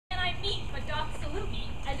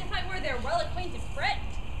acquainted friend,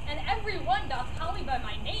 and every one doth call me by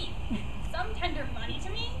my name. Some tender money to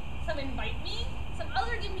me, some invite me, some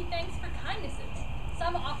other give me thanks for kindnesses,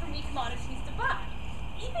 some offer me commodities to buy.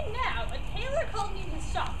 Even now, a tailor called me to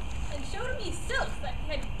his shop, and showed me silks that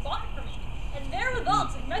he had bought for me, and therewithal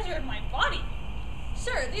took measure of my body.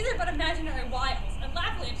 Sure, these are but imaginary wiles, and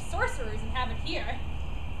lackly sorcerers inhabit here.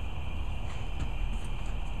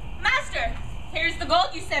 Master, here's the gold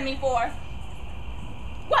you sent me for.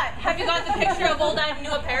 What, have you got the picture of old Adam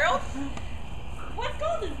New Apparel? What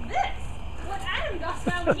gold is this? What Adam dost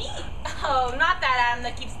thou mean? Oh, not that Adam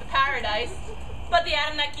that keeps the paradise, but the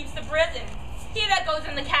Adam that keeps the prison. He that goes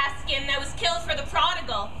in the calfskin that was killed for the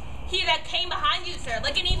prodigal. He that came behind you, sir,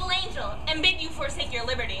 like an evil angel, and bid you forsake your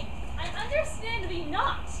liberty. I understand thee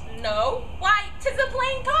not. No? Why, 'tis a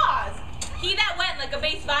plain cause. He that went like a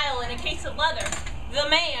base vial in a case of leather. The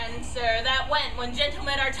man, sir, that went when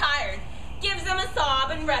gentlemen are tired, gives them a sob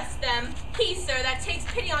and rests them. He, sir, that takes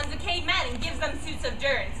pity on decayed men and gives them suits of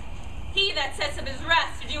durance. He that sets up his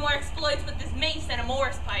rest to do more exploits with his mace and a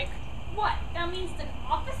Morris pike. What, thou meanst an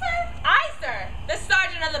officer? Aye, sir, the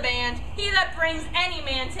sergeant of the band. He that brings any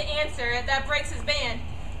man to answer that breaks his band.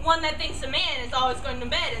 One that thinks a man is always going to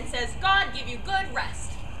bed and says, God give you good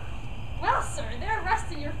rest. Well, sir, there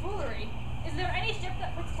rest in your foolery. Is there any ship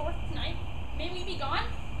that puts forth tonight? May we be gone?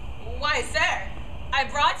 Why, sir, I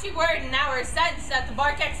brought you word an hour since that the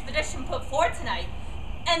bark expedition put forth tonight,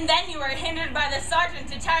 and then you were hindered by the sergeant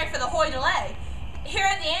to tarry for the hoy delay. Here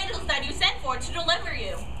are the angels that you sent for to deliver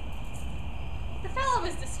you. The fellow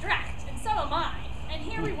is distract, and so am I, and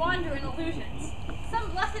here we wander in illusions. Some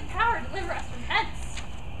blessed power deliver us from hence.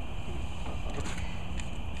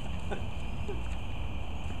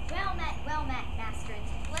 Well met, Master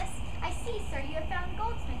Antiphilus. I see, sir, you have found the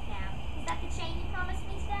goldsmith now. Is that the chain you promised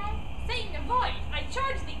me today? Satan, avoid! I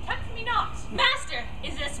charge thee, tempt me not! Master,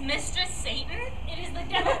 is this Mistress Satan? It is the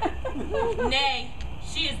devil! Nay,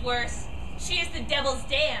 she is worse. She is the devil's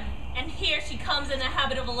dam, and here she comes in the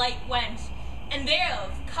habit of a light wench. And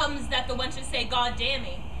thereof comes that the wenches say, God damn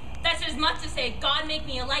me. That's as much to say, God make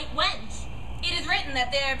me a light wench. It is written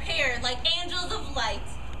that they appear like angels of light.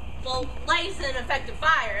 Well, light is an effect of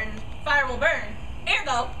fire, and fire will burn.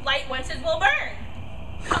 Ergo, light wenches will burn.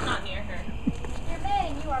 Come not near her. Your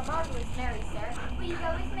man and you are marvelous merry, sir. Will you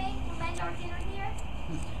go with me? We'll mend our dinner here.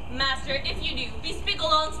 Master, if you do, bespeak a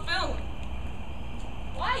long spoon.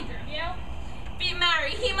 Why, Dromio? Be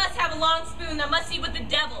married, he must have a long spoon that must eat with the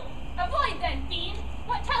devil. Avoid then, fiend!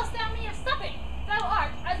 What tell'st thou me of supping? Thou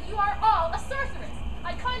art, as you are all, a sorceress.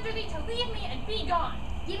 I conjure thee to leave me and be gone.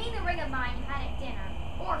 Give me the ring of mine you had at dinner,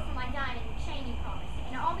 or for my diamond the chain you promised,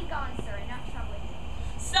 and I'll be gone, sir, and not trouble you.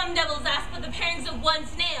 Some devils ask for the parings of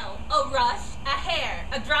one's nail, a rush, a hair,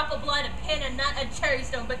 a drop of blood, a pin, a nut, a cherry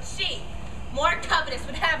stone, but she, more covetous,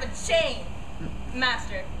 would have a chain.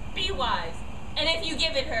 Master, be wise, and if you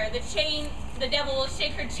give it her, the devil will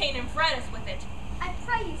shake her chain and fright us with it. I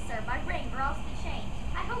pray you, sir, my ring or else the chain.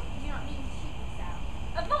 I hope you do not mean to cheat me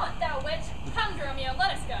so. Avaunt, thou witch! Come, Dromio,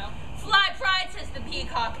 let us go. Fly pride, says the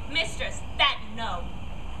peacock. Mistress, that no.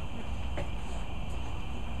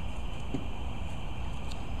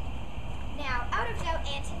 Now, out of doubt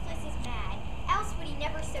Antiphilus is mad, else would he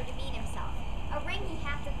never so demean himself. A ring he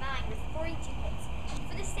hath of mine with 40 ducats, and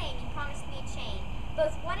for the same he promised me a chain.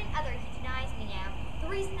 Both one and other he denies me now. The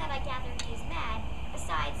reason that I gather he is mad,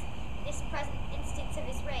 besides this present instance of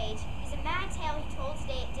his rage, is a mad tale he told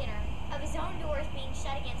today at dinner, of his own doors being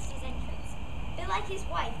shut against his entrance. Belike his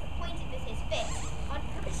wife, acquainted with his fits, on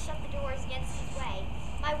purpose shut the doors against his way.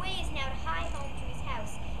 My way is now to hie home to his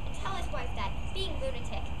house, and tell his wife that, being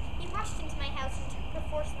lunatic, he rushed into my house and took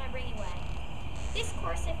perforce my ring away. This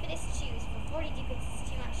course I fittest choose, for 40 ducats is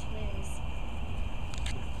too much